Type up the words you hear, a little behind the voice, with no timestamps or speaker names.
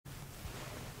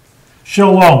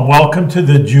Shalom, welcome to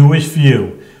the Jewish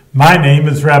View. My name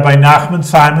is Rabbi Nachman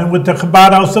Simon with the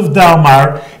Chabad House of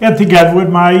Delmar, and together with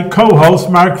my co-host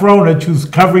Mark Ronich, who's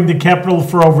covering the Capitol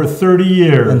for over 30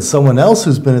 years. And someone else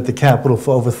who's been at the Capitol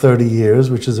for over 30 years,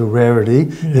 which is a rarity,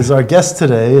 is our guest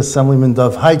today, Assemblyman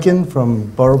Dov Hikind from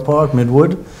Boro Park,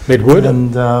 Midwood. Midwood.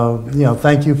 And,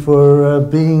 thank you for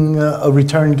being a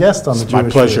return guest on the Jewish View. My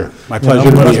pleasure. My pleasure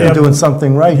to be here. You're doing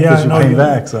something right because you came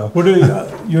back. So.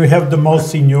 You have the most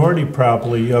seniority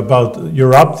probably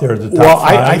you're up there, the top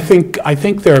five. I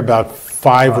think there are about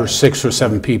five or six or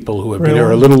seven people who have been here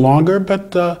a little longer,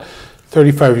 but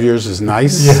 35 years is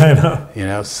nice. Yeah, I know. You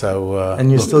know, so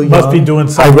and you're still young. Must be doing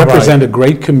something I represent a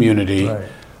great community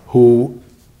who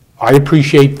I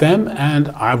appreciate them, and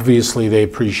obviously they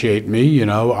appreciate me. You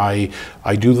know, I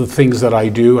do the things that I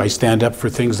do. I stand up for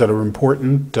things that are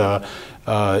important,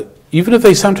 even if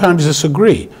they sometimes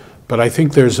disagree. But I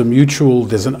think there's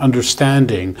an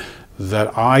understanding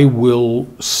that I will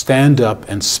stand up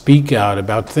and speak out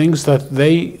about things that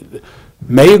they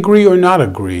may agree or not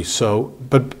agree. So,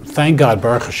 but thank God,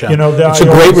 Baruch Hashem, it's a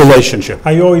great relationship.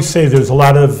 I always say there's a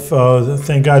lot of,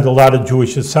 thank God, a lot of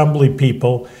Jewish assembly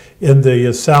people in the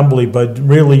assembly, but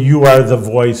really you are the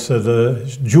voice of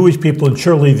the Jewish people and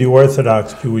surely the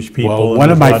Orthodox Jewish people. Well, one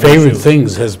of my favorite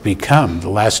things has become, the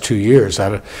last 2 years, I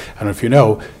don't know if you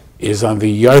know, is on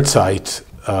the Yartzeit,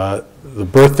 the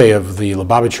birthday of the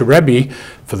Lubavitcher Rebbe.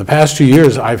 For the past 2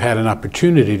 years, I've had an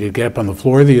opportunity to get up on the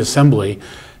floor of the assembly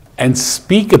and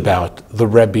speak about the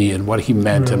Rebbe and what he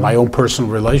meant and my own personal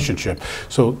relationship.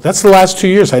 So that's the last 2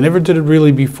 years. I never did it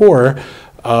really before,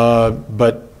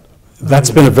 but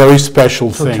that's been a very special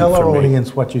thing for me. So tell our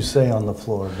audience what you say on the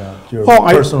floor about your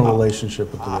personal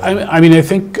relationship with the Rebbe. I mean, I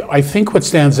think what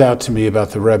stands out to me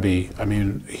about the Rebbe, I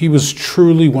mean, he was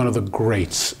truly one of the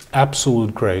greats,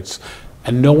 absolute greats,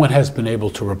 and no one has been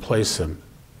able to replace him.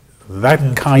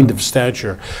 That kind of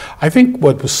stature. I think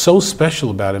what was so special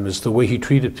about him is the way he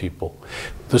treated people.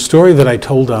 The story that I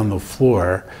told on the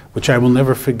floor, which I will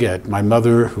never forget, my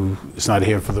mother, who is not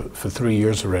here for 3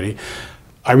 years already,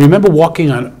 I remember walking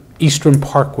on Eastern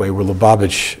Parkway, where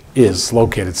Lubavitch is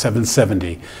located,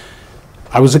 770.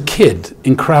 I was a kid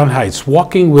in Crown Heights,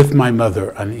 walking with my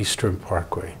mother on Eastern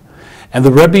Parkway. And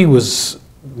the Rebbe was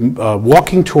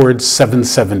walking towards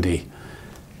 770.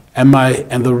 And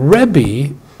the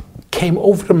Rebbe came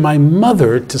over to my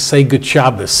mother to say Good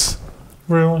Shabbos.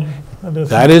 Really?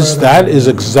 That is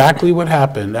exactly what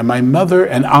happened. And my mother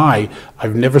and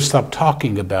I've never stopped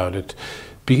talking about it.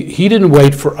 He didn't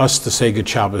wait for us to say Good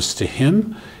Shabbos to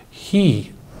him.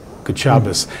 Good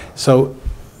Shabbos. So,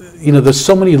 you know, there's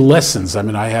so many lessons. I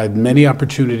mean, I had many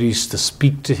opportunities to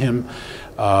speak to him,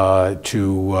 you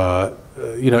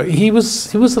know, he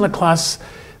was in a class,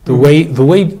 the way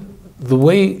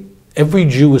every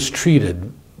Jew is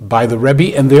treated by the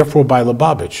Rebbe and therefore by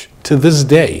Lubavitch to this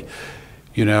day.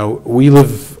 You know, we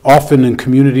live often in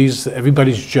communities,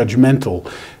 everybody's judgmental.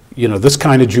 You know, this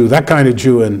kind of Jew, that kind of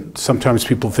Jew, and sometimes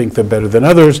people think they're better than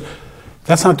others.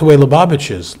 That's not the way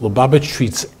Lubavitch is. Lubavitch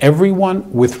treats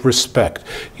everyone with respect.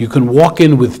 You can walk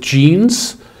in with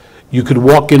jeans, you could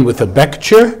walk in with a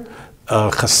bekcher,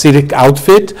 a Hasidic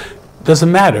outfit,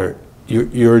 doesn't matter.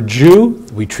 You're a Jew,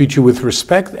 we treat you with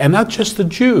respect, and not just the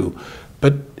Jew,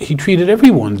 but he treated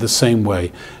everyone the same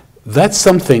way. That's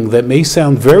something that may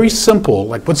sound very simple,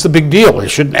 like what's the big deal?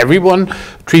 Shouldn't everyone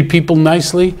treat people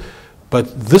nicely?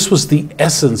 But this was the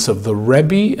essence of the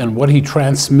Rebbe and what he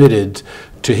transmitted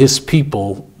to his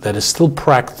people that is still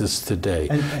practiced today.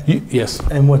 Yes?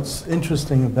 And what's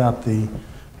interesting about the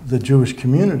Jewish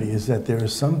community is that there are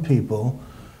some people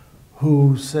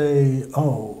who say,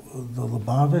 oh, the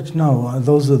Lubavitch? No,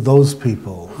 those are those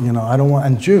people. You know, I don't want,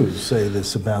 and Jews say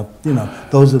this about, you know,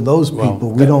 those are those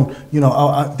people. We don't, you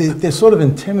know, they're sort of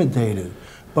intimidated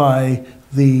by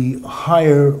the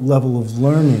higher level of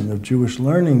learning, of Jewish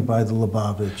learning by the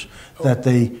Lubavitch, that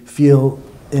they feel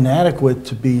inadequate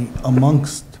to be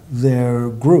amongst their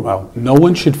group. Well, no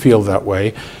one should feel that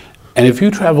way. And if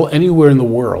you travel anywhere in the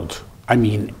world, I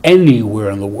mean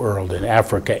anywhere in the world, in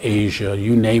Africa, Asia,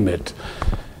 you name it,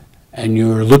 and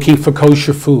you're looking for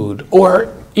kosher food,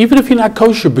 or even if you're not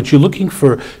kosher, but you're looking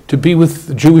to be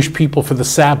with Jewish people for the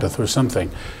Sabbath or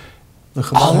something,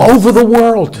 all over the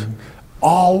world,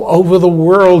 all over the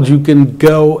world you can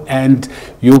go and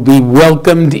you'll be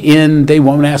welcomed in. They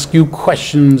won't ask you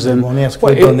questions. And won't ask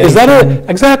for is that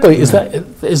exactly? Yeah.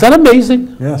 Is that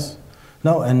amazing? Yes.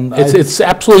 No, and it's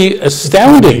absolutely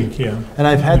astounding. And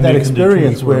I've had that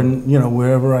experience where, you know,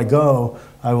 wherever I go,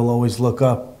 I will always look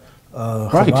up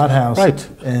Chabad House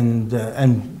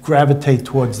and gravitate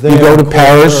towards there. You go to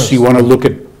Paris, you want to look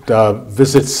at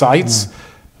visit sites.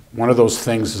 one of those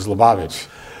things is Lubavitch.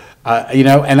 You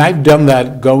know, and I've done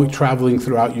that traveling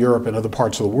throughout Europe and other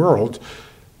parts of the world.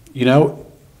 You know,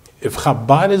 if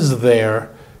Chabad is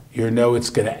there, you know it's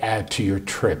going to add to your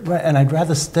trip. Right, and I'd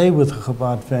rather stay with a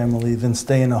Chabad family than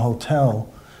stay in a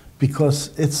hotel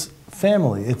because it's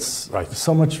family. It's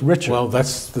so much richer. Well,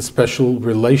 that's the special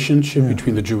relationship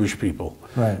between the Jewish people.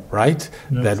 Right?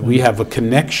 That we have a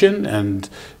connection and,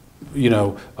 you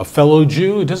know, a fellow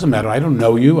Jew, it doesn't matter, I don't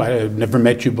know you, I've never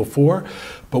met you before,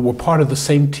 but we're part of the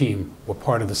same team, we're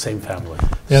part of the same family.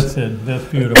 That's it, that's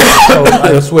beautiful. So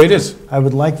that's the way it is. I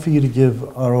would like for you to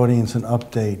give our audience an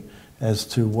update as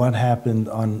to what happened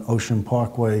on Ocean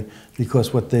Parkway,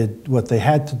 because what they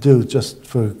had to do, just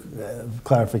for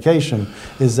clarification,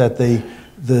 is that the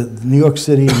New York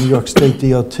City and New York State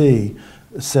DOT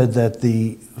said that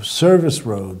the service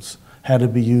roads had to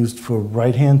be used for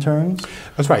right-hand turns.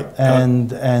 That's right.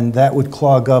 And that would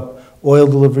clog up oil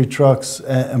delivery trucks,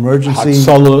 emergency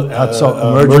vehicles,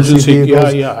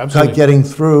 absolutely. getting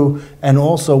through. And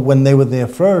also, when they were there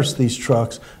first, these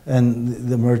trucks and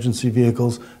the emergency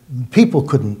vehicles, people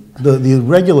couldn't, the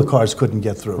regular cars couldn't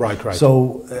get through. Right.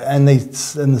 So, and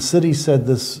the city said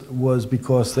this was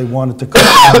because they wanted to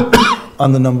cut down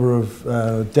on the number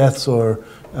of deaths or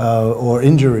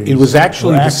injuries. It was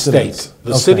actually the state.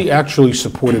 The city actually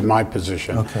supported my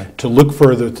position to look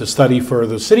further, to study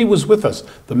further. The city was with us.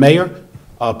 The mayor,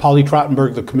 Polly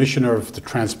Trottenberg, the commissioner of the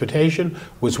transportation,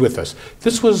 was with us.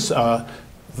 This was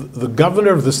the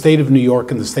governor of the state of New York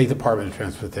and the State Department of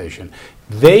Transportation.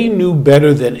 They knew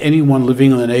better than anyone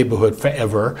living in the neighborhood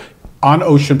forever on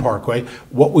Ocean Parkway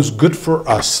what was good for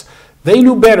us. They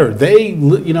knew better. They,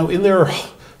 you know, in their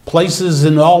places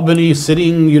in Albany,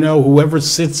 sitting, you know, whoever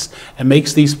sits and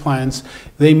makes these plans,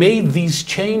 they made these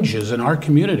changes in our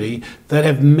community that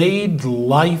have made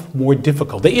life more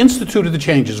difficult. They instituted the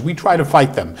changes. We try to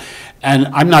fight them. And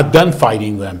I'm not done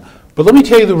fighting them. But let me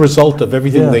tell you the result of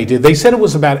everything they did. They said it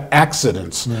was about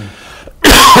accidents.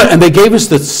 And they gave us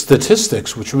the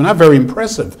statistics, which were not very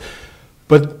impressive.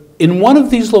 But in one of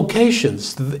these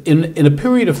locations, in a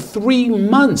period of 3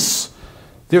 months,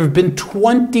 there have been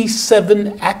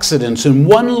 27 accidents in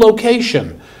one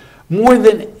location, more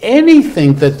than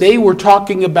anything that they were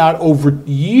talking about over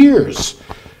years.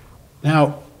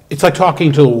 Now, it's like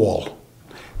talking to the wall.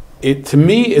 To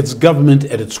me, it's government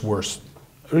at its worst.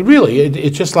 Really,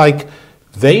 it's just like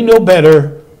they know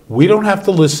better, we don't have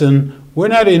to listen, we're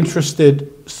not interested,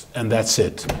 and that's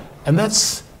it. And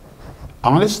that's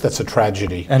honest, that's a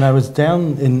tragedy. And I was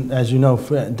down in, as you know,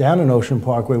 down in Ocean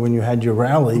Parkway when you had your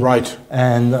rally. Right.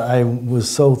 And I was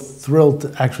so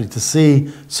thrilled actually to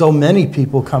see so many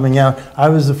people coming out. I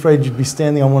was afraid you'd be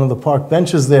standing on one of the park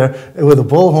benches there with a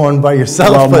bullhorn by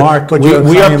yourself. Well, Mark,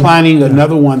 we are planning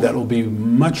another one that will be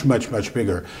much, much, much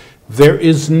bigger. There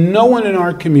is no one in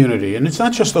our community, and it's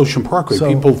not just Ocean Parkway,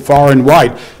 people far and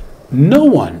wide, no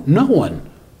one.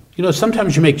 You know,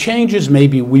 sometimes you make changes,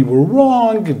 maybe we were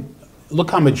wrong,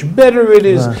 look how much better it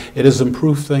is. It has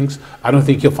improved things. I don't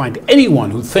think you'll find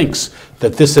anyone who thinks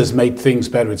that this has made things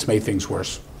better. It's made things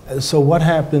worse. So what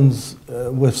happens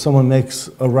if someone makes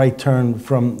a right turn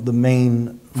from the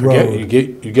main road? You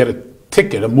get a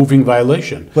ticket, a moving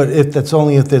violation. But that's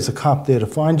only if there's a cop there to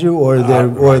find you, or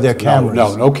there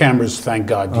cameras. No cameras, thank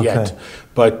God, yet.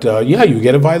 But yeah, you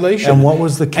get a violation. And what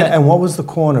was the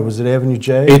corner? Was it Avenue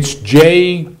J? It's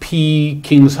J.P.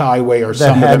 Kings Highway, or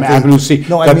some of them Avenue C.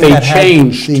 No, I that mean they that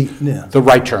changed the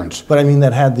right turns. But I mean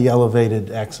that had the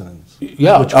elevated accidents.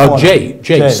 Yeah,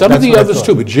 J. Some of the others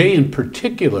too, but J in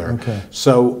particular.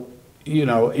 So, you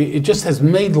know, it just has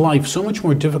made life so much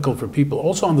more difficult for people.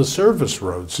 Also on the service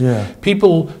roads.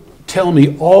 People tell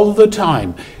me all the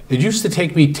time, it used to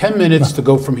take me 10 minutes to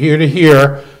go from here to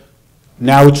here.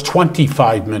 Now it's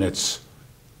 25 minutes.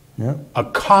 A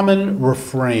common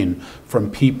refrain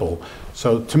from people.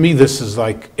 So to me, this is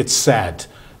like, it's sad.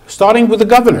 Starting with the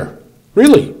governor,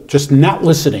 really, just not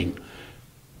listening.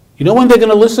 You know when they're going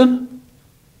to listen?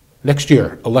 Next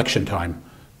year, election time.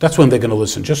 That's when they're going to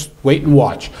listen. Just wait and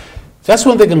watch. That's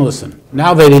when they're going to listen.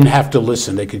 Now they didn't have to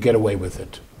listen. They could get away with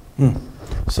it.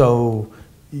 So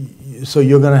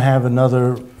you're going to have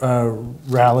another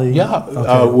rally?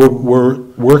 Yeah, we're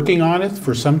working on it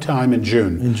for some time in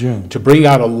June. To bring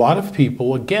out a lot of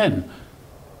people. Again,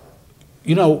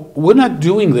 you know, we're not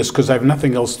doing this because I have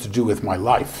nothing else to do with my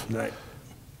life.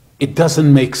 It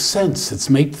doesn't make sense. It's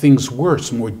made things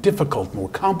worse, more difficult, more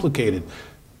complicated.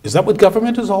 Is that what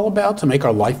government is all about, to make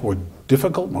our life more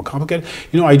difficult, more complicated?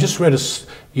 You know, I just read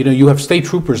you have state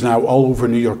troopers now all over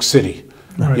New York City.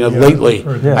 You know, lately.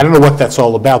 I don't know what that's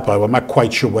all about, but I'm not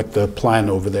quite sure what the plan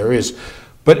over there is.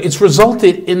 But it's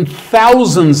resulted in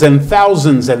thousands and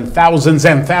thousands and thousands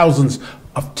and thousands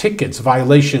of tickets,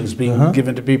 violations being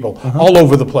given to people all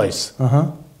over the place.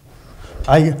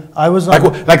 I was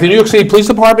on, Like the New York City Police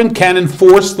Department can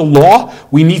enforce the law.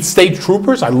 We need state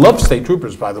troopers. I love state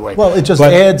troopers, by the way. well, it just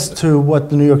adds to what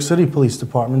the New York City Police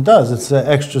Department does. It's an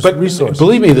extra But resource.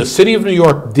 believe me, the city of New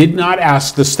York did not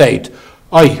ask the state,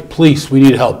 "Oi, police, we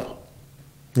need help."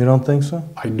 You don't think so?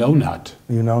 I know not.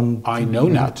 You know? I know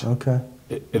not. Okay.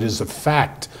 It is a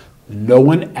fact. No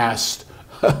one asked.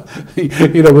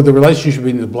 You know, with the relationship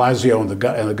between de Blasio and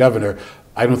the governor,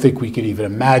 I don't think we can even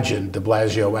imagine de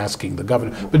Blasio asking the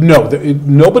governor. But no,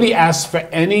 nobody asked for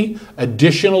any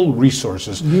additional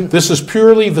resources. This is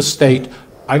purely the state.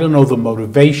 I don't know the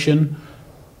motivation.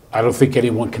 I don't think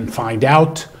anyone can find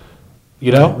out.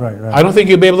 You know, Right. I don't think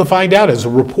you'll be able to find out as a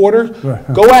reporter.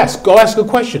 Right. Go ask a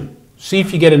question. See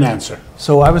if you get an answer.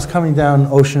 So I was coming down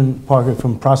Ocean Parkway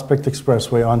from Prospect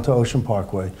Expressway onto Ocean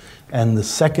Parkway, and the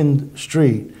second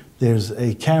street, there's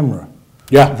a camera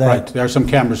Yeah, That- right. There are some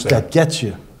cameras there. that gets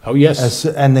you. Oh, yes.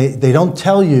 And they don't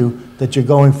tell you that you're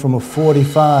going from a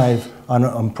 45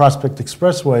 on Prospect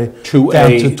Expressway To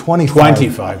down a to 25.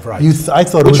 25, right. I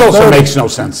thought it Which was also 30. makes no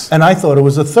sense. And I thought it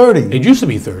was a 30. It used to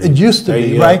be 30. It used to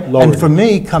They, be, right? lowered And for it.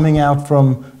 me, coming out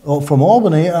from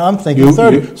Albany, I'm thinking You-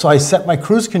 30. you- So I set my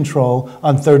cruise control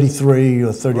on 33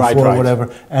 or 34 Right, or right. whatever,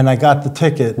 and I got the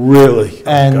ticket. Really?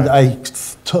 And Okay.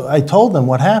 I told them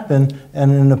what happened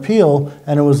and an appeal,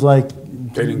 and it was like,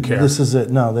 They didn't care. This is it.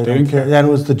 No, they They don't didn't care. care. And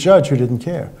it was the judge who didn't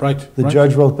care. Right, The right.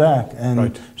 judge wrote back and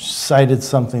Right. cited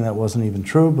something that wasn't even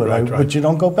true, but Right, right. but you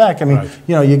don't go back. I mean, Right.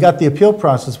 you know, you got the appeal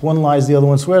process. One lies, the other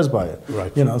one swears by it.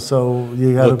 Right. You know, so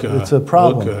you got Look, it's a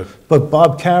problem. look, But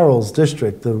Bob Carroll's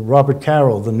district, the Robert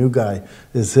Carroll, the new guy,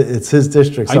 it's his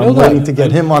district. So I know I'm waiting that. to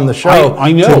get him on the show.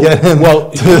 I know. To get him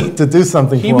Well, to do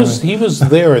something He for was me. he was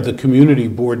there at the community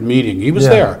board meeting. He was Yeah,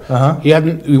 there. uh-huh.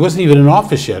 He wasn't even in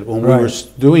office yet when we Right. were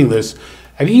doing this,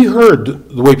 and he heard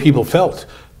the way people felt.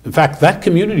 In fact, that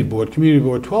community board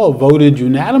 12, voted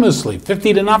unanimously,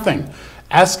 50 to nothing,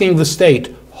 asking the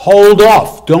state, hold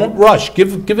off, don't rush,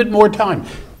 give it more time.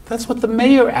 That's what the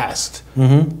mayor asked.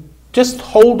 Just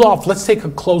hold off. Let's take a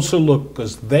closer look,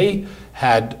 because they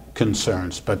had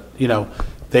concerns, but you know,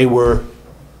 they were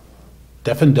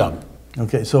deaf and dumb.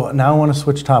 Okay, so now I want to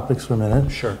switch topics for a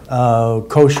minute. Sure.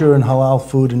 Kosher and halal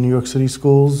food in New York City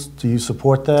schools, do you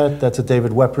support that? That's a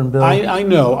David Weprin bill. I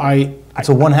know. It's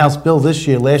a one-house bill this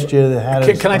year. Last year they had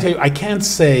it. Can I tell you, I can't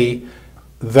say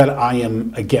that I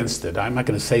am against it. I'm not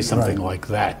going to say something like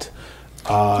that.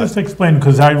 Just explain,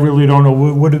 because I really don't know,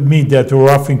 what it mean that they're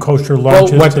offering kosher Well,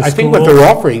 lunches to I think what schools? they're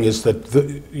offering is that,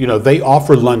 they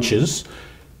offer lunches,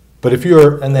 but if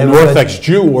you're And an they have a Orthodox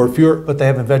Jew, or if you're, But they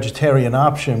have a vegetarian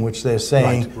option, which they're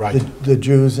saying Right, right. The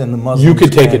Jews and the Muslims you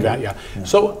could take can. advantage, yeah.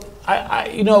 So,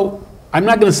 I'm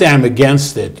not going to say I'm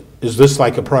against it. Is this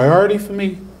like a priority for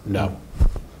me? No.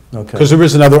 Okay. Because there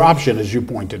is another option, as you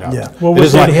pointed out. Yeah. Well, It what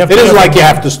is they like have it to is have like a- you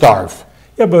have to starve.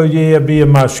 Yeah, but be a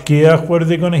mashgiach, what are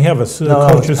they gonna have, a No,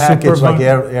 kosher it's packaged like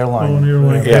supervisor? airline. Oh, an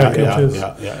airline Yeah, packages.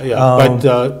 yeah.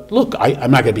 But look,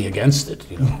 I'm not going to be against it.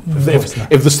 You know,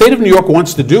 if the state of New York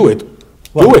wants to do it,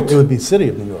 Well, do it it. would be City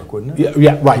of New York, wouldn't it?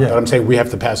 Yeah, right. Yeah. But I'm saying we have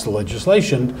to pass the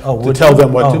legislation to would tell you?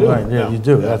 them what to do. Right, yeah, you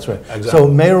do, that's right. Exactly. So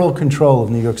mayoral control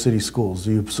of New York City schools,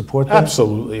 do you support that?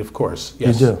 Absolutely, of course.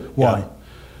 Yes. You do? Yeah. Why?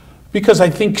 Because I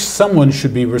think someone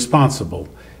should be responsible.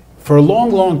 For a long,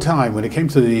 long time, when it came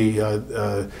to the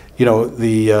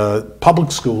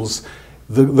public schools,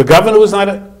 the governor was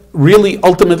not really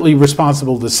ultimately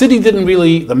responsible. The city didn't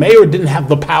really, the mayor didn't have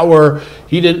the power.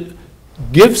 He didn't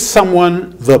give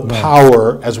someone the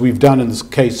power, as we've done in this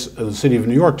case of the city of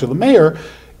New York, to the mayor.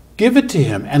 Give it to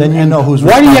him, Then you know who's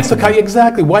why do you have to responsible.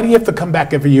 exactly? Why do you have to come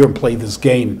back every year and play this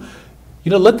game?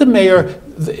 Let the mayor.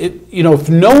 If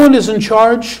no one is in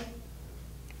charge,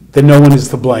 then no one is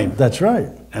to blame, That's right.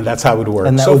 and that's how it works.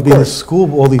 And that So, would of be the course.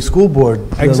 school, all these school board, the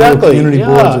little Exactly, community yeah,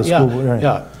 boards or yeah, school board, right.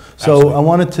 yeah, So absolutely. I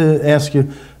wanted to ask you,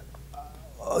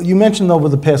 you mentioned over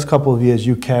the past couple of years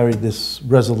you carried this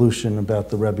resolution about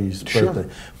the Rebbe's Sure. birthday.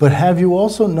 But have you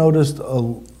also noticed,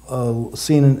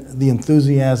 seen the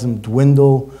enthusiasm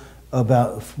dwindle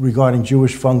regarding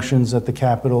Jewish functions at the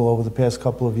Capitol over the past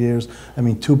couple of years? I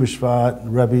mean, Tu B'Shvat,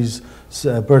 Rebbe's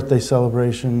birthday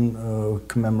celebration,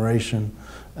 commemoration.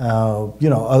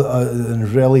 An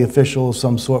Israeli official of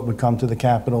some sort would come to the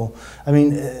Capitol. I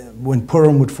mean, when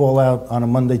Purim would fall out on a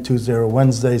Monday, Tuesday, or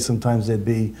Wednesday, sometimes there'd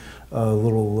be a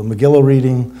little Megillah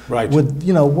reading. Right.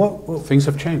 What Things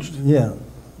have changed. yeah.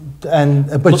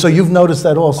 But so you've noticed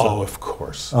that also? Oh, of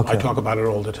course. Okay. I talk about it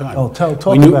all the time. Oh, talk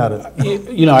We knew- about it.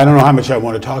 I don't know how much I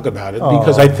want to talk about it,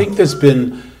 because I think there's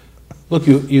been, Look,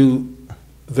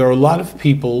 there are a lot of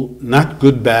people, not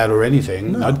good, bad, or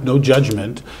anything, no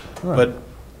judgment, Right.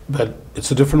 but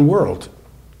it's a different world.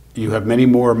 You have many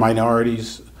more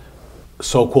minorities,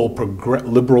 so-called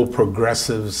liberal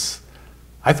progressives.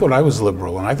 I thought I was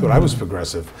liberal, and I thought I was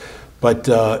progressive. But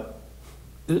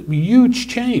huge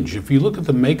change. If you look at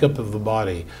the makeup of the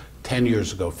body 10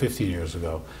 years ago, 15 years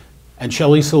ago, and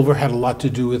Shelley Silver had a lot to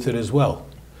do with it as well.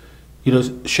 You know,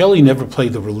 Shelley never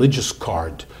played the religious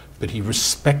card, but he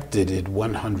respected it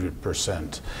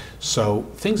 100%. So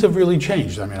things have really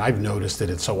changed. I mean, I've noticed it.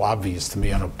 It's so obvious to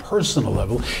me on a personal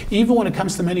level, even when it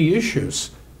comes to many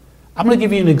issues. I'm going to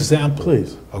give you an example,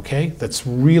 Please. okay, that's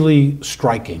really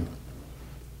striking.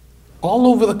 All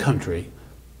over the country,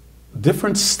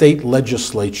 different state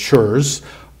legislatures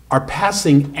are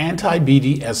passing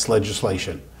anti-BDS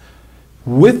legislation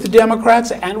with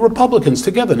Democrats and Republicans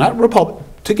together, not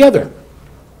together.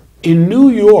 In New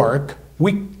York,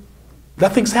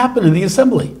 nothing's happened in the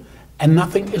Assembly, and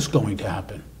nothing is going to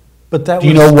happen. But that Do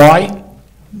you know why?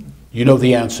 You know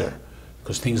the answer,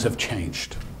 because things have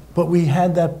changed. But we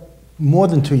had that more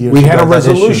than 2 years We ago. had a that issue.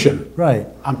 resolution. Right.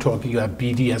 I'm talking about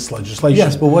BDS legislation.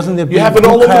 Yes, but wasn't there? You have it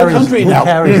all over the country now. Who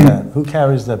carries that? Who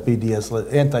carries that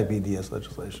anti-BDS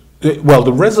legislation? Well,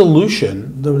 the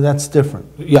resolution, That's different.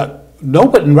 yeah, no,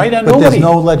 but right now But nobody. there's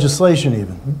no legislation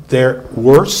even. There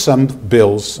were some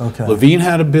bills. Okay. Levine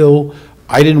had a bill.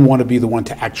 I didn't want to be the one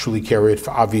to actually carry it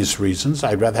for obvious reasons.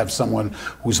 I'd rather have someone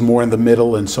who's more in the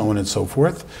middle and so on and so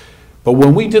forth. But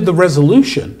when we did the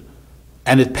resolution,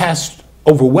 and it passed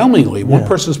overwhelmingly, one Yeah.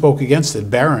 person spoke against it,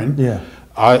 Barron. Yeah.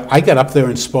 I got up there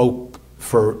and spoke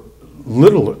for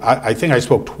little, I think I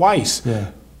spoke twice. Yeah.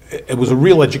 It was a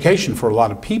real education for a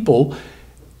lot of people.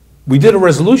 We did a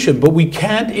resolution, but we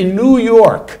can't in New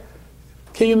York.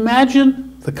 Can you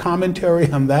imagine the commentary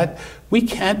on that? We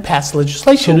can't pass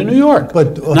legislation in New York.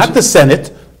 but- not the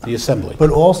Senate, the Assembly. But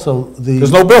also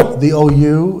There's no bill. The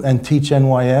OU and Teach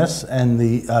NYS and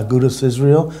the Agudas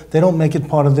Israel, they don't make it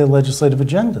part of their legislative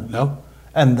agenda. No.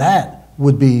 And that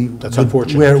would be That's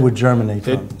unfortunate. where it would germinate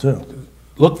It- from, too.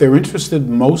 Look, they're interested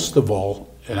most of all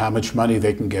in how much money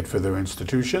they can get for their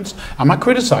institutions. I'm not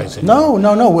criticizing. No, them.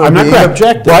 no, no, we're I'm not being criti-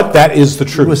 objective. But that is the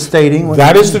truth. We're stating what-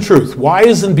 That is the truth. Why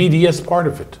isn't BDS part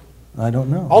of it? I don't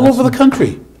know. All That's over the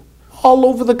country. All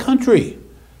over the country.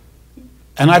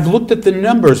 And I've looked at the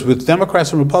numbers with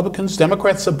Democrats and Republicans.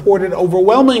 Democrats supported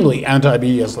overwhelmingly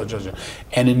anti-BDS legislation.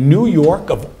 And in New York,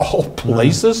 of all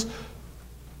places,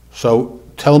 so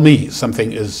tell me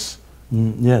something is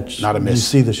Yeah, not a miss. You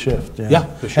see the shift. Yeah, Yeah,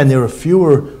 the shift. And there are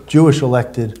fewer Jewish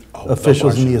elected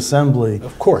officials in the large. assembly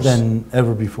Of course. than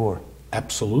ever before.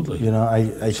 absolutely. You know,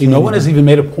 I See, can't no one has even- even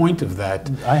made a point of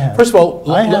that. I have. First of all,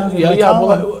 I have in my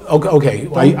column. okay.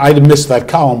 I missed that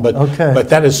column, but Okay. but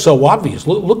that is so obvious.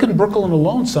 Look in Brooklyn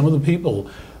alone. Some of the people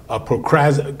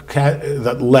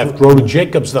that left, Rhoda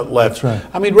Jacobs that left. That's right.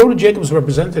 I mean, Rhoda Jacobs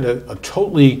represented a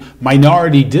totally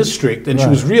minority district, and she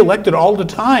was Right. reelected all the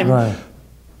time. Right.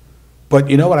 But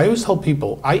you know what? I always tell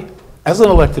people, as an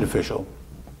elected official,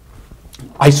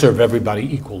 I serve everybody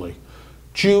equally.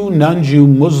 Jew, non-Jew,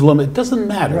 Muslim, it doesn't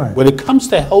matter. Right. When it comes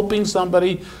to helping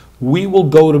somebody, we will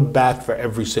go to bat for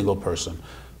every single person.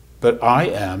 But I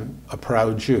am a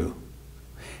proud Jew.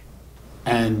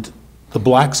 And the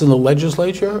blacks in the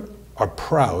legislature are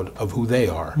proud of who they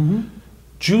are.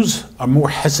 Jews are more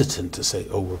hesitant to say,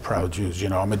 oh, we're proud Jews, you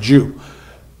know, I'm a Jew.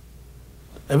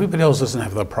 Everybody else doesn't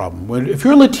have that problem. If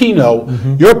you're Latino,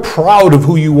 you're proud of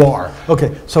who you are.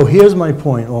 Okay, so here's my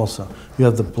point also. You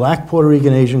have the Black Puerto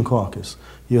Rican Asian Caucus.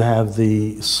 You have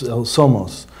the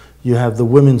Somos. You have the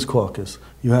Women's Caucus.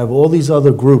 You have all these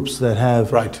other groups that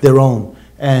have Right. their own.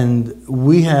 And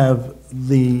we have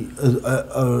the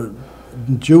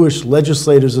Jewish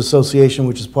Legislators Association,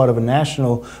 which is part of a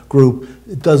national group.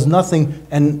 It does nothing.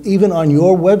 And even on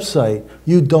your website,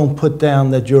 you don't put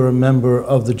down that you're a member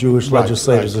of the Jewish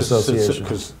Legislators Association.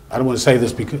 Because I don't want to say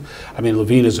this because, I mean,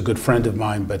 Levine is a good friend of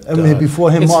mine, but... I mean,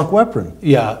 before him, it's- Mark Weprin.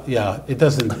 Yeah, it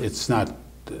doesn't, it's not...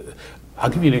 I'll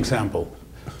give you an example.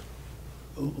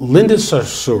 Linda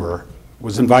Sarsour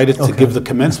was invited to give the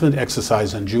commencement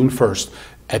exercise on June 1st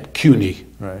at CUNY.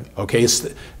 Right. Okay,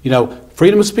 you know,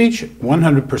 freedom of speech,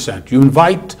 100%. You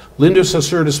invite Linda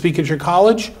Sarsour to speak at your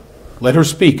college, let her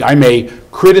speak. I may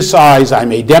criticize, I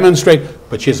may demonstrate,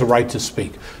 but she has a right to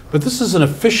speak. But this is an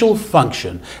official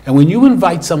function, and when you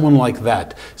invite someone like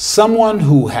that, someone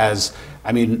who has,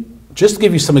 I mean, just to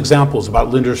give you some examples about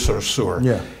Linda Sarsour.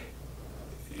 Yeah.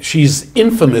 She's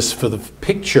infamous for the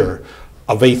picture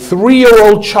of a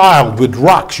 3-year-old child with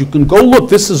rocks. You can go look.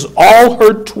 This is all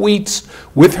her tweets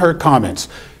with her comments.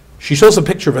 She shows a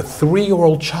picture of a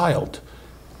 3-year-old child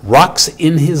rocks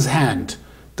in his hand,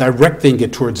 directing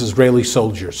it towards Israeli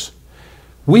soldiers.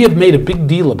 We have made a big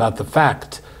deal about the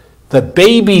fact that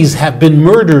babies have been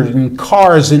murdered in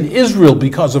cars in Israel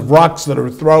because of rocks that are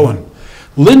thrown.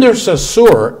 Linda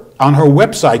Sarsour on her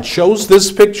website shows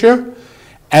this picture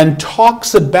and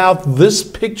talks about this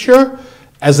picture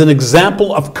as an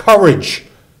example of courage.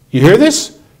 You hear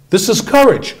this? This is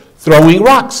courage. Throwing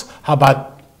rocks. How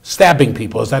about stabbing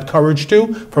people? Is that courage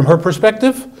too, from her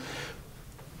perspective?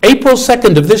 April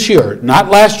 2nd of this year, not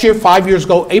last year, 5 years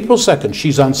ago, April 2nd,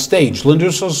 she's on stage. Linda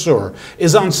Sarsour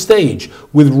is on stage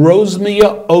with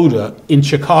Rosemia Oda in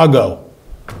Chicago.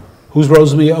 Who's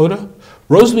Rosemia Oda?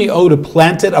 Rosemia Oda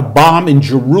planted a bomb in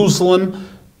Jerusalem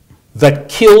that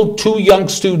killed 2 young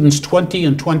students, 20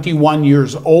 and 21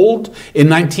 years old, in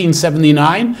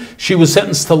 1979. She was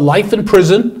sentenced to life in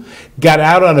prison, got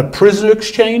out on a prisoner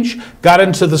exchange, got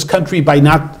into this country by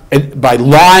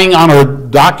lying on her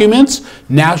documents.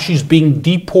 Now she's being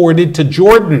deported to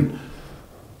Jordan.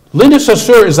 Linda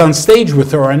Sarsour is on stage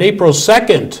with her on April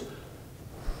 2nd,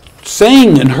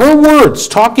 saying in her words,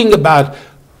 talking about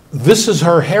this is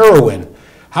her heroine,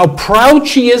 how proud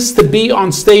she is to be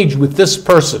on stage with this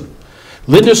person.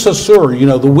 Linda Sarsour, you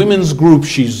know, the women's group,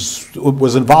 she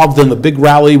was involved in the big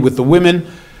rally with the women.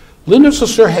 Linda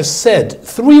Sarsour has said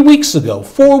 3 weeks ago,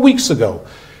 4 weeks ago,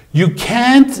 you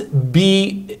can't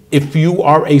be, if you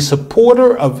are a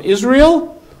supporter of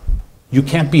Israel, you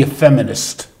can't be a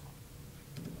feminist.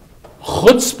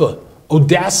 Chutzpah,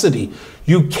 audacity.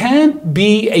 You can't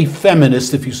be a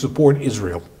feminist if you support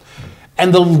Israel.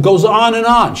 And it goes on and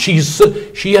on. She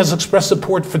has expressed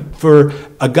support for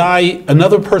a guy,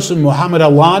 another person, Mohammed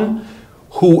Alan,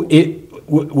 who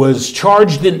was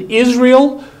charged in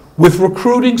Israel with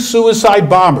recruiting suicide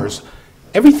bombers.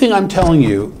 Everything I'm telling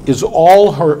you is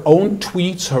all her own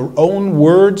tweets, her own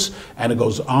words, and it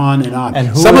goes on and on.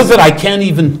 And some of it I can't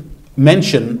even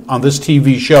mention on this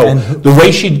TV show. The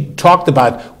way she talked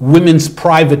about women's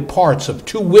private parts of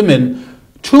two women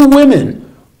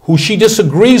who she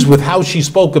disagrees with how she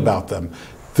spoke about them.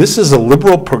 This is a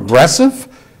liberal progressive?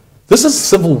 This is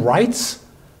civil rights?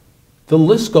 The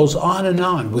list goes on and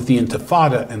on with the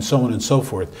Intifada and so on and so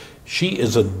forth. She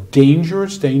is a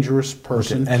dangerous, dangerous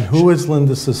person. Okay. And who is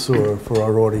Linda Sarsour for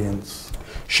our audience?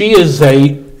 She is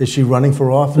Is she running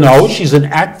for office? No, she's an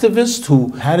activist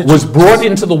who was brought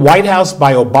into the White House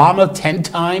by Obama 10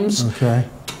 times. Okay.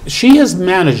 She has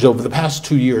managed over the past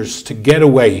 2 years to get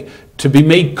away, to be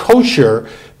made kosher,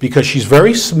 because she's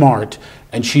very smart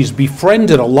and she's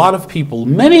befriended a lot of people,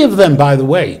 many of them, by the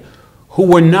way, who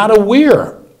were not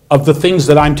aware of the things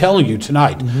that I'm telling you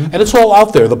tonight. Mm-hmm. And it's all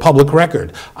out there, the public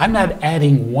record. I'm not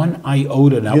adding one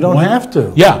iota now. You don't have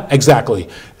to. Yeah, exactly.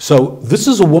 So this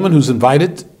is a woman who's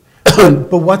invited.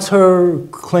 But what's her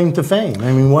claim to fame?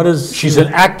 I mean, what is... She's an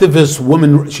activist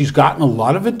woman. She's gotten a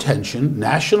lot of attention,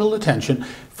 national attention,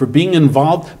 for being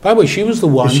involved. By the way, she was the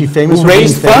one who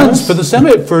raised funds for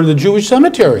the Jewish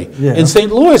cemetery in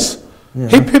St. Louis. Yeah.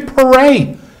 Hip, hip,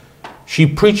 hooray. She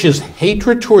preaches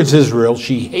hatred towards Israel.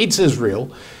 She hates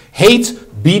Israel. Hates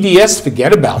BDS,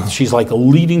 forget about it. She's like a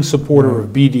leading supporter of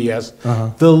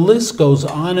BDS. The list goes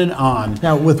on and on.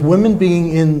 Now, with women being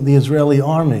in the Israeli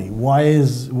army, why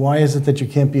is it that you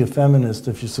can't be a feminist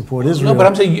if you support Israel? No, but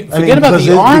I'm saying, forget about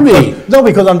the army.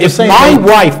 Because I'm just saying...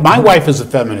 My wife is a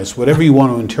feminist, whatever you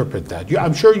want to interpret that.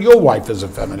 I'm sure your wife is a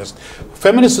feminist.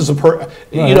 Feminist is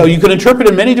you know, you can interpret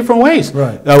it in many different ways.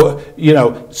 Right. You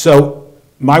know, so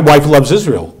my wife loves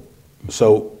Israel.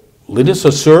 So Linda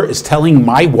Sarsour is telling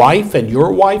my wife and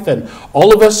your wife and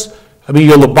all of us, I mean,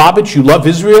 you're Lubavitch, you love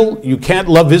Israel, you can't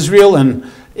love Israel, and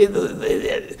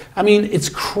I mean, it's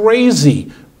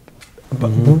crazy. But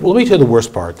let me tell you the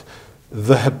worst part,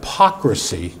 the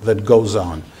hypocrisy that goes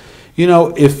on. You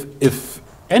know, if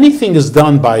anything is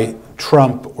done by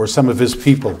Trump or some of his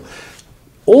people,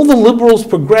 all the liberals,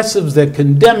 progressives, they're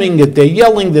condemning it, they're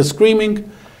yelling, they're screaming.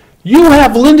 You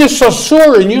have Linda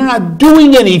Sarsour and you're not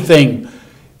doing anything.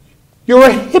 You're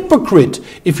a hypocrite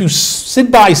if you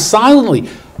sit by silently.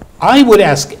 I would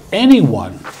ask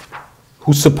anyone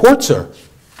who supports her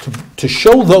to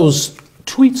show those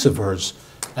tweets of hers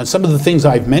and some of the things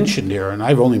I've mentioned here, and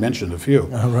I've only mentioned a few.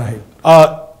 All right.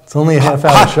 It's only a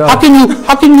half-hour show. How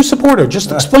can you support her?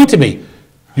 Just explain to me.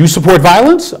 You support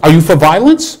violence? Are you for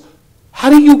violence? How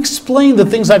do you explain the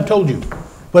things I've told you?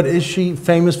 But is she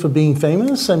famous for being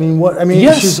famous? I mean, what? I mean,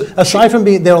 yes. Aside from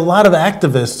being, there are a lot of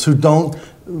activists who don't.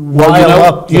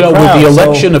 Well, with the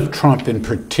election of Trump in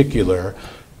particular,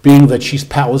 being that she's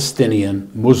Palestinian,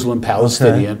 Muslim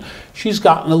Palestinian, she's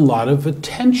gotten a lot of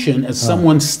attention as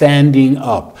someone standing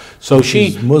up. So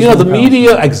She's the Muslim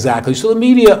media, exactly. So the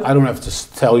media, I don't have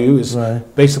to tell you, is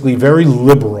basically very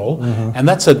liberal, and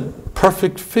that's a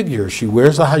perfect figure. She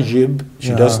wears the hijab, she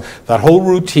does that whole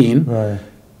routine,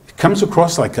 comes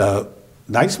across like a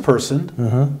nice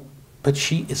person, but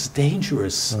she is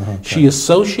dangerous. She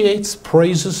associates,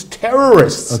 praises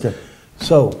terrorists. Okay,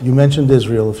 so you mentioned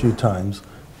Israel a few times.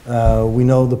 We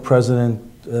know the President,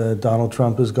 Donald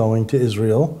Trump, is going to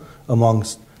Israel,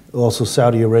 amongst also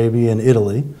Saudi Arabia and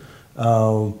Italy.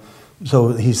 So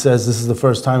he says this is the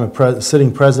first time a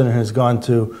sitting president has gone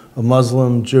to a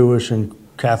Muslim, Jewish, and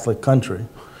Catholic country.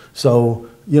 So,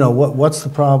 you know, what's the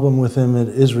problem with him in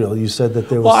Israel? You said that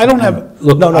there was... Well, I don't have...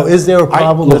 Look, no, is there a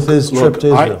problem with his trip to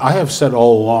Israel? I have said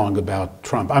all along about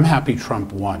Trump. I'm happy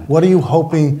Trump won. What are you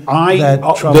hoping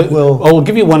that Trump will... I'll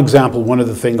give you one example. One of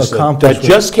the things that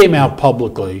just came out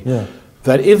publicly,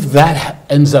 that if that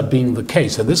ends up being the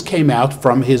case, and this came out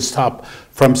from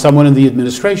from someone in the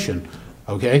administration,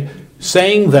 okay,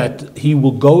 saying that he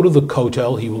will go to the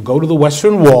Kotel, he will go to the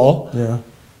Western Wall,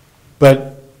 but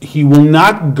he will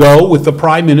not go with the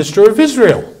Prime Minister of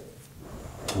Israel.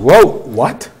 Whoa,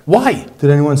 what? Why? Did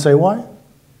anyone say why?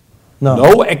 No.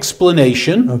 No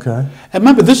explanation. Okay. And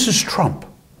remember, this is Trump.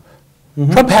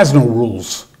 Trump has no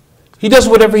rules. He does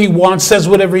whatever he wants, says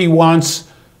whatever he wants.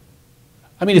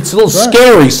 I mean, it's a little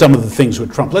scary, some of the things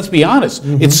with Trump. Let's be honest.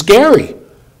 It's scary.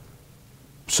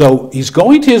 So he's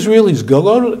going to Israel, he's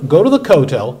go to the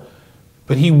Kotel,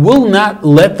 but he will not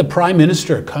let the Prime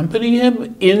Minister accompany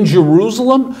him in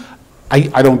Jerusalem?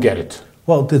 I don't get it.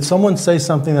 Well, did someone say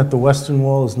something that the Western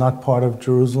Wall is not part of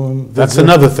Jerusalem? That's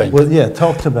another thing. Well, yeah,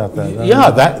 talked about that. Yeah,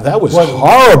 that was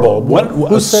horrible.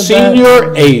 Who a said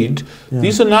senior aide,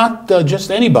 these are not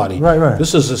just anybody. Right.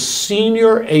 This is a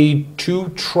senior aide to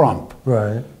Trump.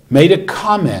 Right. Made a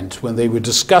comment when they were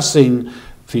discussing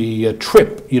the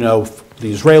trip, you know,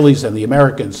 the Israelis and the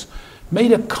Americans,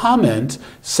 made a comment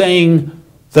saying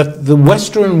that the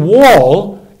Western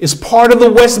Wall is part of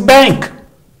the West Bank.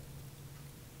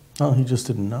 Oh, he just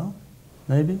didn't know,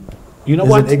 maybe? You know Is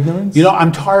what? it ignorance? You know,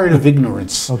 I'm tired of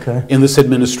ignorance Okay. in this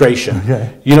administration.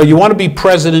 Okay. You know, you want to be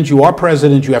president, you are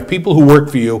president, you have people who work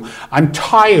for you. I'm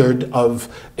tired of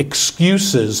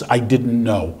excuses I didn't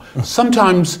know.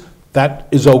 Sometimes that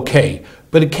is okay,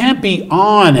 but it can't be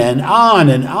on and on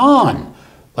and on,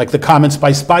 like the comments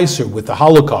by Spicer with the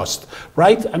Holocaust,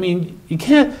 right? I mean, you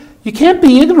can't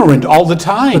be ignorant all the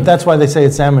time. But that's why they say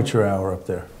it's amateur hour up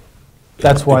there.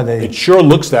 That's why they... It sure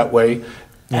looks that way,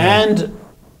 and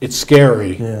it's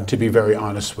scary, to be very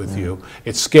honest with you.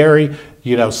 It's scary,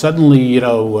 you know, suddenly, you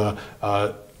know,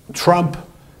 Trump,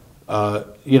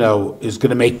 you know, is going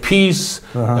to make peace,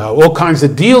 all kinds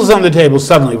of deals on the table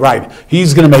suddenly, right,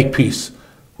 he's going to make peace.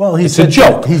 Well, it's a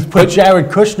joke. He's put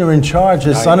Jared Kushner in charge,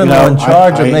 his son-in-law in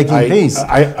charge of making peace.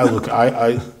 Look,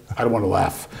 I don't want to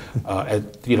laugh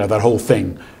at, you know, that whole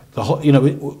thing. The whole, you know,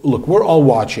 look, we're all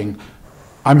watching.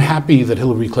 I'm happy that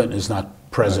Hillary Clinton is not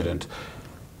president,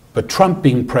 but Trump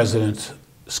being president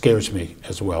scares me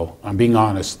as well. I'm being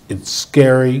honest. It's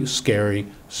scary, scary,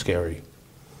 scary.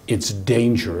 It's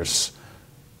dangerous.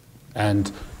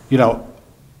 And, you know,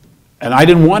 and I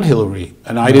didn't want Hillary,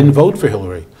 and I didn't vote for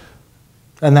Hillary.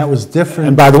 And that was different.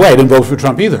 And by the way, I didn't vote for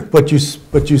Trump either. But you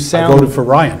sound... I voted for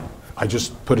Ryan. I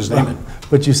just put his name in.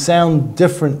 But you sound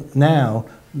differently now,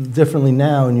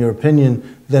 in your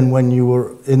opinion, than when you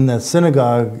were in the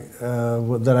synagogue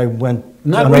that I went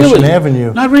on Ocean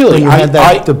Avenue. Not really. You had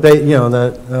that debate, you know,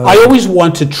 that... I always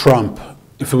wanted Trump.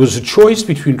 If it was a choice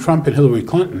between Trump and Hillary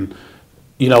Clinton,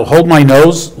 you know, hold my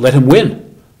nose, let him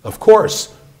win. Of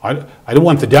course. I didn't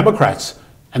want the Democrats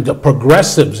and the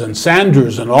progressives and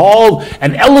Sanders and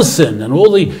Ellison and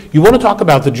all the... You want to talk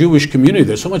about the Jewish community.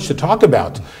 There's so much to talk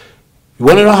about. You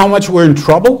want to know how much we're in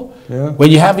trouble? Yeah. When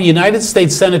you have a United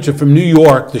States Senator from New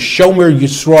York, the Shomer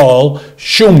Yisrael,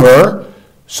 Schumer,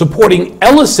 supporting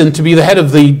Ellison to be the head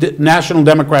of the National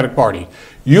Democratic Party,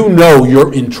 you know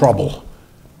you're in trouble.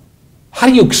 How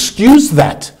do you excuse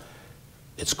that?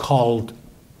 It's called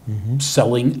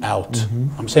selling out.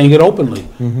 I'm saying it openly.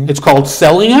 It's called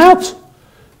selling out.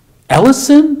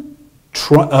 Ellison,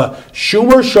 Shomer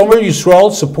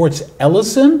Yisrael supports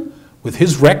Ellison with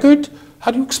his record?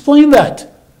 How do you explain that?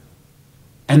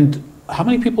 And how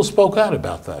many people spoke out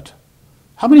about that?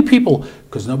 How many people?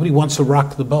 Because nobody wants to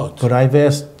rock the boat. But I've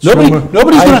asked Schumer.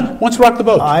 Nobody wants to rock the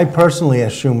boat. I personally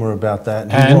asked Schumer about that,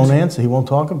 and he won't answer. He won't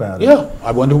talk about it. Yeah,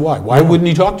 I wonder why. Why wouldn't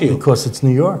he talk to you? Because it's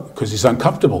New York. Because he's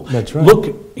uncomfortable. That's right.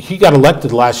 Look, he got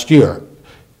elected last year.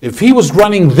 If he was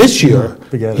running this year,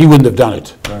 he wouldn't have done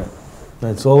it. Right.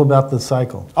 It's all about the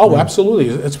cycle. Oh, absolutely.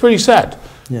 It's pretty sad.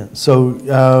 Yeah, so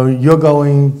you're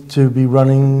going to be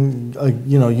running,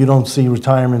 you don't see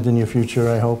retirement in your future,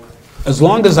 I hope? As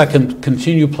long as I can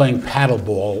continue playing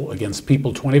paddleball against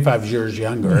people 25 years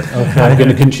younger, I'm going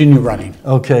to continue running.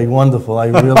 Okay, wonderful. I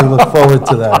really look forward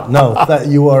to that. No, that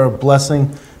you are a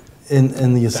blessing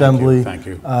in the assembly. Thank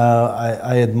you.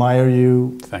 I admire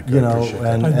you, Thank you. I appreciate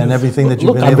that. and everything that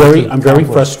you've Look, been able to I'm very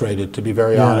accomplish. frustrated, to be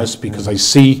very honest, because I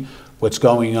see what's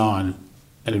going on,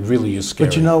 and it really is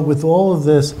scary. But with all of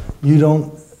this, you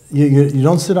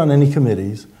don't sit on any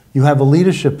committees. You have a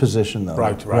leadership position, though.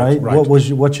 Right. What's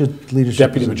your leadership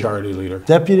Deputy position? Majority Leader.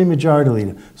 Deputy Majority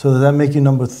Leader. So does that make you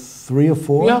number 3 or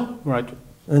 4? Yeah, right.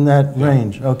 In that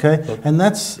range, okay?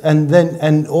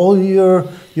 And all your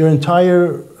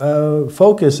entire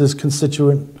focus is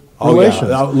constituent relations.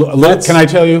 Yeah. Look, can I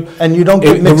tell you? And you don't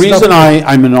get mixed the reason up.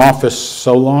 I'm in office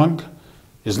so long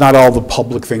is not all the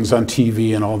public things on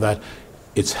TV and all that.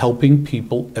 It's helping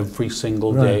people every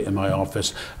single day in my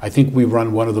office. I think we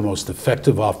run one of the most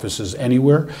effective offices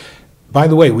anywhere. By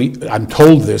the way, I'm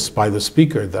told this by the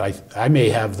speaker that I may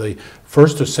have the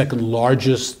first or second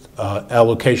largest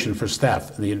allocation for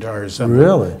staff in the entire assembly.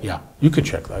 Really? Yeah, you could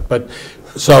check that. But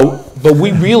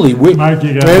we really Mark,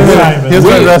 you got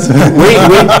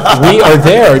we are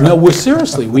there. No, we're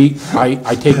seriously.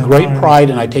 I take great pride,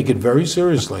 and I take it very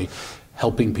seriously,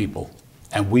 helping people.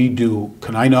 And we do,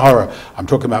 I'm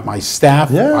talking about my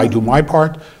staff, Yeah. I do my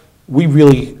part. We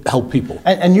really help people.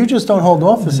 And you just don't hold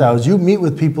office hours. You meet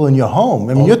with people in your home.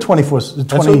 I mean, you're 24.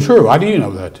 That's so true. How do you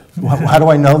know that? How do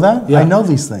I know that? Yeah. I know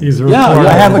these things. He's a Yeah, reporter.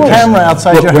 I have a camera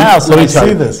outside Look, your house, let and me I tell see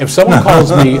you, this. If someone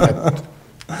calls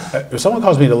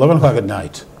me at 11 o'clock at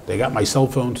night, they got my cell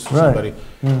phone to somebody,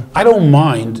 I don't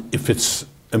mind if it's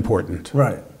important.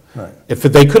 Right. If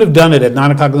they could have done it at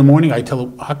 9 o'clock in the morning, I tell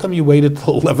them, how come you waited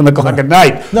till 11 o'clock at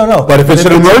night? No. But if it's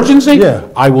an emergency, Yeah.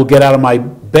 I will get out of my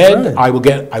bed, Right.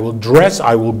 I will dress,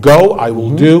 I will go, I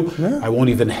will do, Yeah. I won't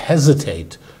even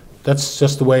hesitate. That's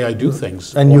just the way I do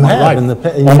things. And all you my have life. in the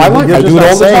All my life, you're I just do it not all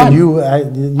the saying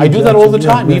time. I do that all the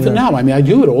time, even now. I mean, I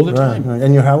do it all the time. Right.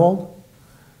 And you're how old?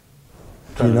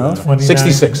 Do you know? 29.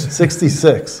 66.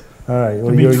 66. All right. Well,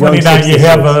 To be you're a young 29, you 66.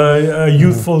 have a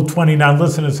youthful 29.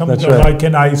 Listen, it's something That's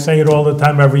right. I say it all the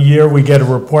time. Every year we get a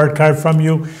report card from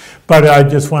you. But I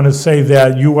just want to say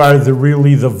that you are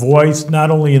really the voice, not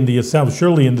only in the assembly,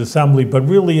 surely in the assembly, but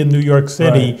really in New York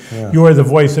City. Right, yeah. You are the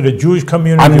voice of the Jewish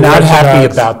community. I'm not happy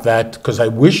Orthodox. about that, because I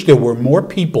wish there were more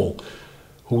people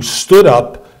who stood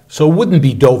up, so it wouldn't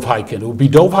be Dov Hikind. It would be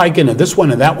Dov Hikind and this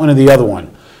one and that one and the other one.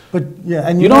 But yeah,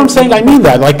 and You know what I'm saying? I mean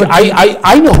that. Like,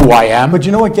 I know who I am. But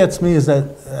you know what gets me is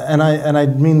that, and I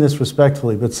mean this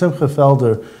respectfully, but Simcha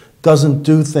Felder doesn't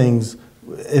do things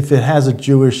if it has a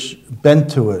Jewish bent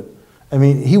to it. I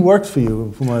mean, he worked for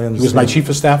you, from what I understand. He was my chief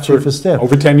of staff Chief for of staff.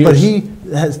 over 10 years. But he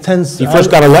tends. He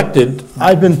first got elected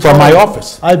from my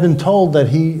office. I've been told that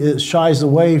he shies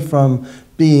away from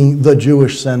being the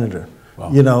Jewish senator.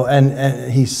 Wow. You know,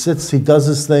 and he does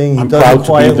his thing. I'm he does proud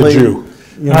it to be the quietly. Jew.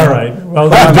 You know. All right. Well,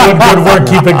 you're doing good work.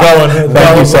 Keep it going.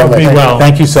 Thank you so much. Be well.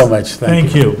 Thank you so much.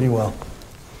 Thank you. Be well.